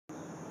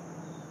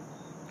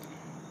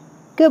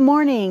Good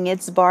morning.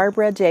 It's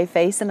Barbara J.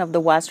 Faison of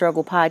the Why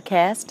Struggle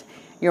podcast,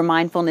 your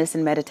mindfulness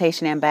and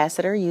meditation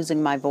ambassador,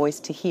 using my voice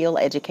to heal,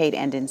 educate,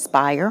 and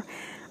inspire.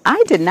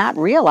 I did not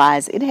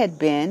realize it had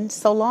been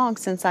so long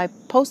since I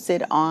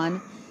posted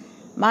on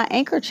my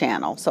Anchor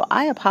channel, so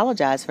I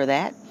apologize for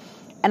that.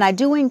 And I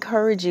do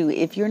encourage you,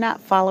 if you're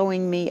not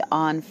following me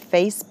on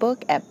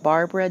Facebook at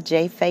Barbara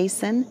J.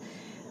 Faison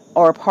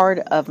or part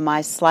of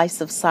my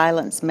Slice of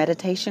Silence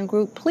meditation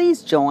group,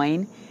 please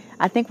join.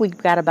 I think we've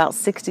got about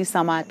 60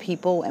 some odd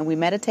people, and we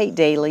meditate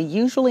daily,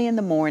 usually in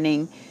the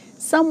morning,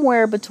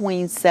 somewhere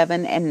between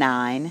 7 and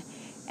 9.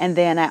 And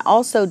then I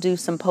also do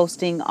some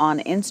posting on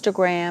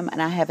Instagram,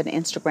 and I have an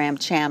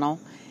Instagram channel.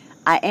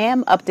 I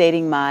am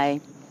updating my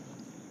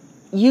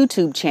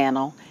YouTube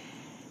channel.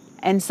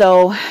 And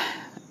so,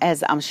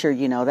 as I'm sure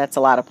you know, that's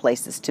a lot of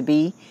places to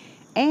be.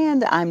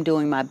 And I'm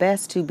doing my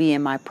best to be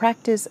in my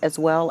practice as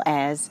well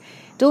as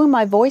doing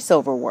my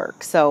voiceover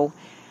work. So,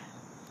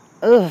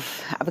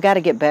 I've got to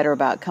get better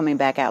about coming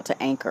back out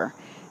to Anchor.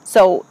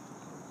 So,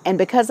 and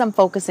because I'm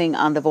focusing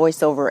on the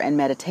voiceover and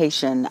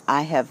meditation,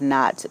 I have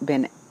not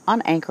been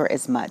on Anchor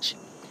as much.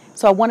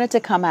 So I wanted to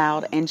come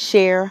out and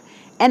share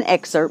an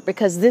excerpt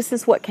because this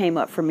is what came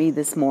up for me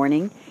this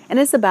morning, and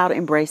it's about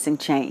embracing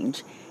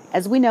change.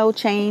 As we know,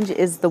 change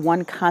is the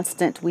one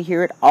constant. We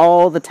hear it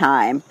all the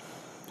time.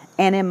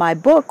 And in my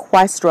book,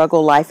 Why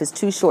Struggle? Life is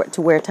Too Short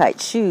to Wear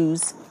Tight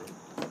Shoes,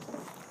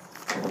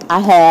 I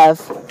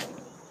have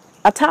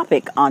a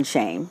topic on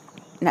a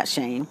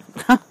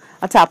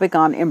topic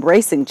on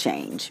embracing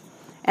change.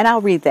 And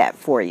I'll read that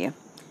for you.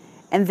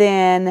 And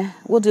then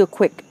we'll do a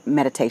quick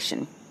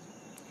meditation.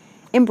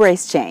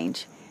 Embrace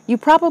change. You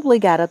probably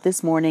got up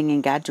this morning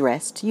and got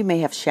dressed. You may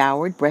have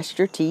showered, brushed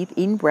your teeth,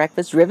 eaten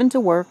breakfast, driven to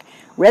work,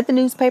 read the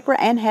newspaper,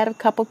 and had a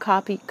cup of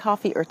coffee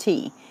or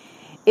tea.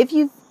 If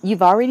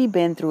you've already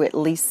been through at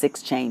least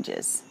 6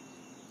 changes.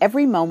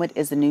 Every moment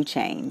is a new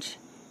change.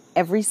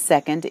 Every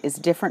second is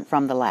different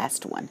from the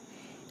last one.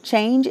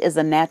 Change is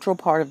a natural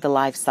part of the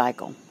life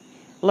cycle.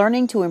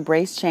 Learning to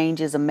embrace change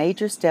is a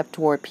major step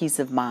toward peace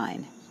of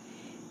mind.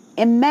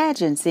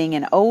 Imagine seeing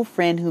an old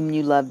friend whom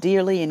you love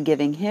dearly and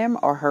giving him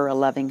or her a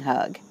loving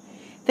hug.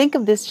 Think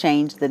of this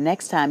change the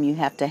next time you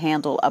have to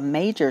handle a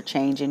major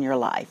change in your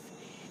life.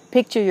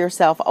 Picture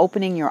yourself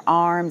opening your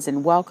arms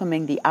and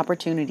welcoming the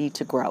opportunity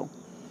to grow.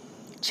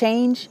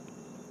 Change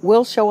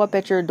will show up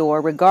at your door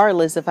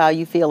regardless of how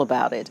you feel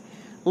about it.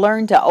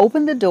 Learn to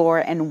open the door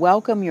and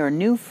welcome your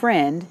new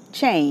friend,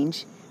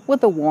 change,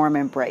 with a warm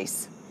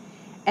embrace.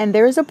 And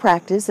there is a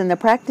practice, and the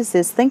practice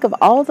is think of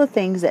all the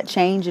things that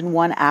change in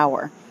 1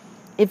 hour.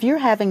 If you're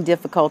having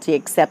difficulty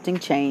accepting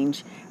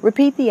change,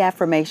 repeat the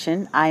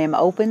affirmation, I am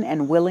open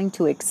and willing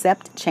to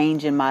accept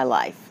change in my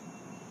life.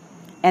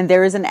 And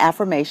there is an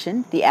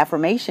affirmation. The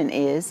affirmation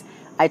is,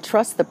 I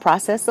trust the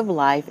process of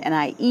life and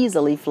I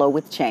easily flow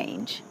with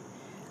change.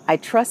 I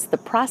trust the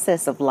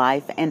process of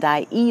life and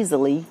I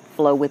easily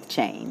flow with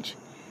change.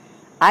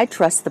 I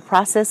trust the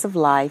process of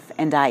life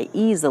and I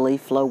easily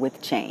flow with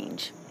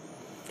change.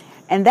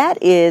 And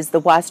that is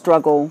the Why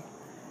Struggle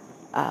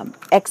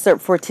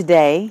excerpt for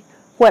today.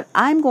 What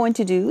I'm going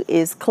to do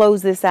is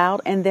close this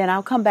out, and then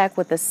I'll come back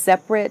with a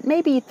separate,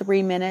 maybe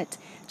 3-minute,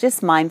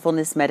 just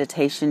mindfulness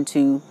meditation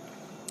to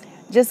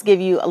just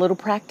give you a little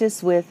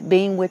practice with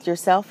being with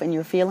yourself and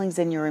your feelings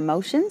and your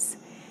emotions.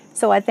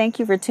 So I thank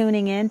you for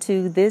tuning in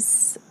to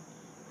this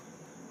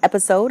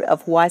episode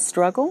of Why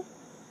Struggle,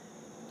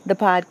 the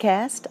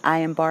podcast. I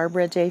am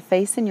Barbara J.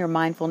 Faison, your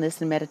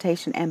mindfulness and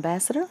meditation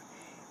ambassador.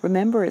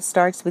 Remember, it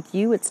starts with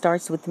you, it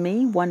starts with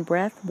me, one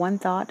breath, one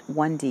thought,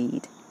 one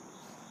deed.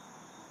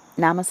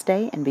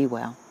 Namaste and be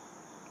well.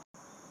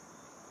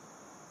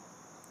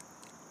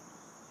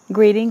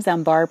 Greetings,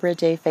 I'm Barbara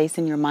J.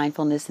 Faison, your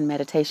mindfulness and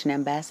meditation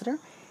ambassador,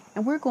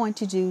 and we're going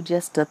to do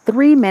just a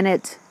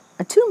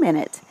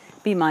 2-minute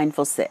Be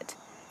Mindful sit.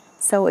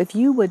 So if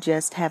you would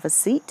just have a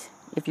seat,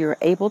 if you're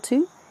able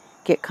to,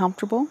 get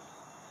comfortable.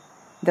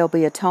 There'll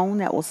be a tone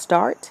that will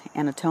start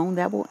and a tone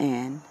that will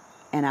end,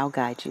 and I'll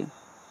guide you.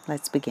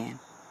 Let's begin.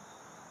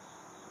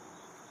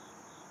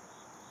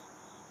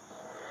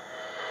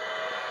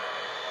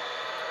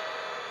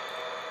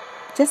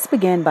 Just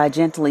begin by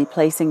gently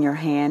placing your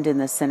hand in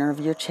the center of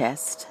your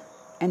chest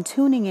and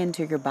tuning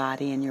into your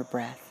body and your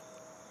breath.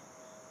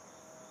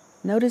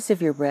 Notice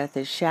if your breath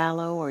is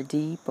shallow or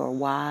deep or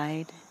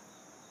wide,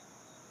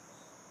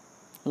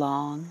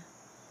 long.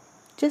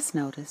 Just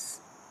notice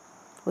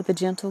with a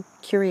gentle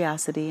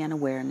curiosity and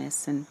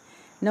awareness, and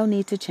no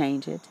need to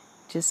change it.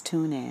 Just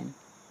tune in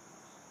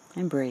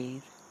and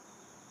breathe.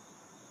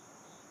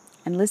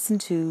 And listen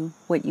to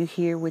what you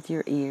hear with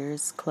your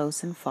ears,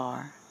 close and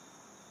far.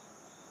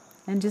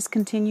 And just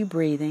continue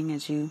breathing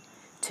as you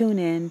tune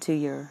in to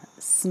your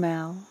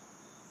smell.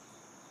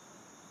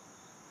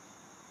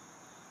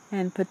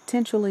 And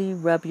potentially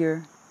rub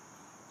your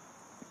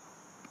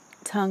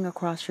tongue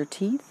across your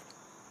teeth.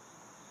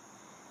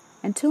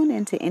 And tune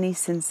into any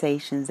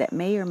sensations that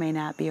may or may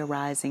not be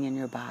arising in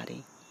your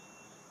body.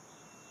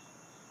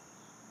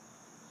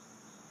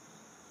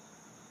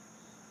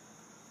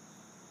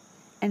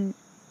 And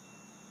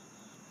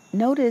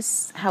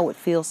Notice how it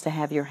feels to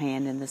have your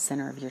hand in the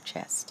center of your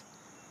chest.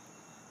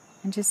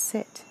 And just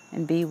sit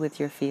and be with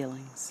your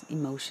feelings,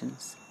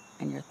 emotions,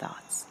 and your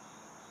thoughts.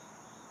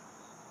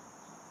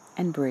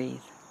 And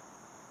breathe.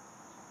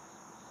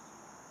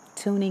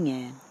 Tuning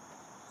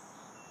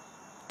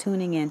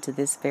into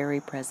this very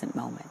present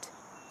moment.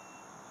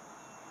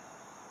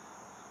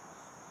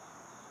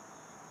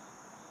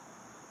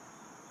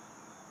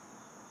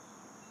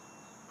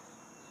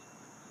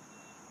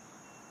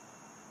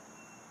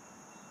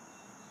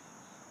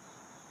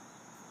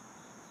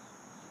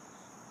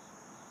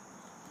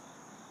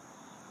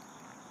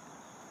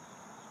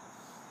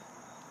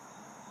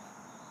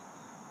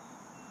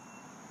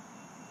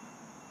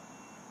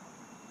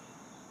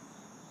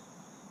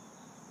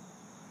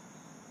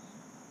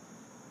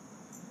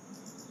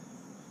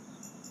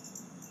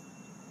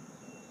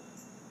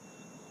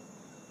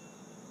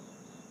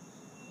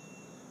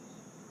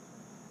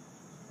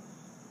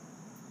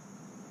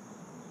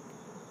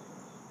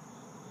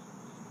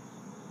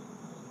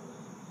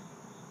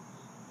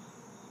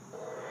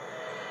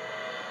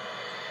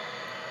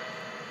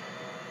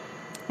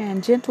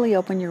 And gently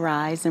open your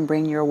eyes and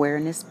bring your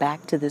awareness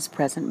back to this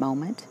present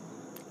moment.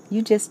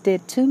 You just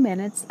did 2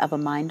 minutes of a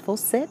mindful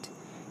sit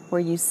where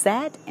you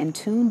sat and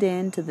tuned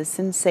in to the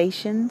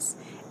sensations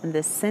and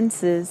the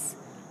senses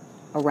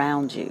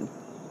around you.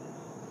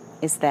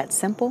 It's that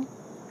simple.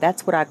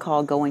 That's what I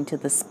call going to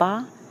the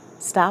spa.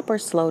 Stop or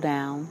slow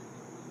down,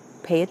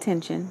 pay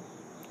attention,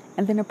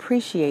 and then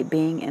appreciate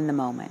being in the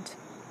moment.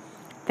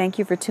 Thank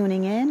you for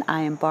tuning in.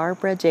 I am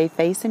Barbara J.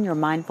 Faison, your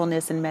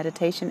mindfulness and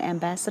meditation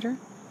ambassador.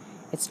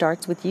 It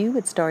starts with you.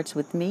 It starts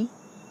with me.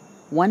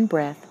 One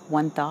breath,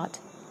 one thought,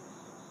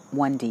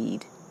 one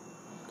deed.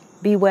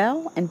 Be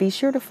well, and be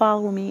sure to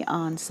follow me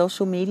on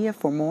social media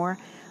for more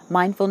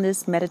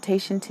mindfulness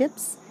meditation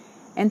tips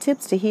and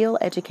tips to heal,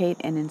 educate,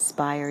 and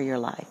inspire your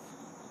life.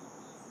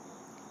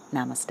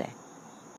 Namaste.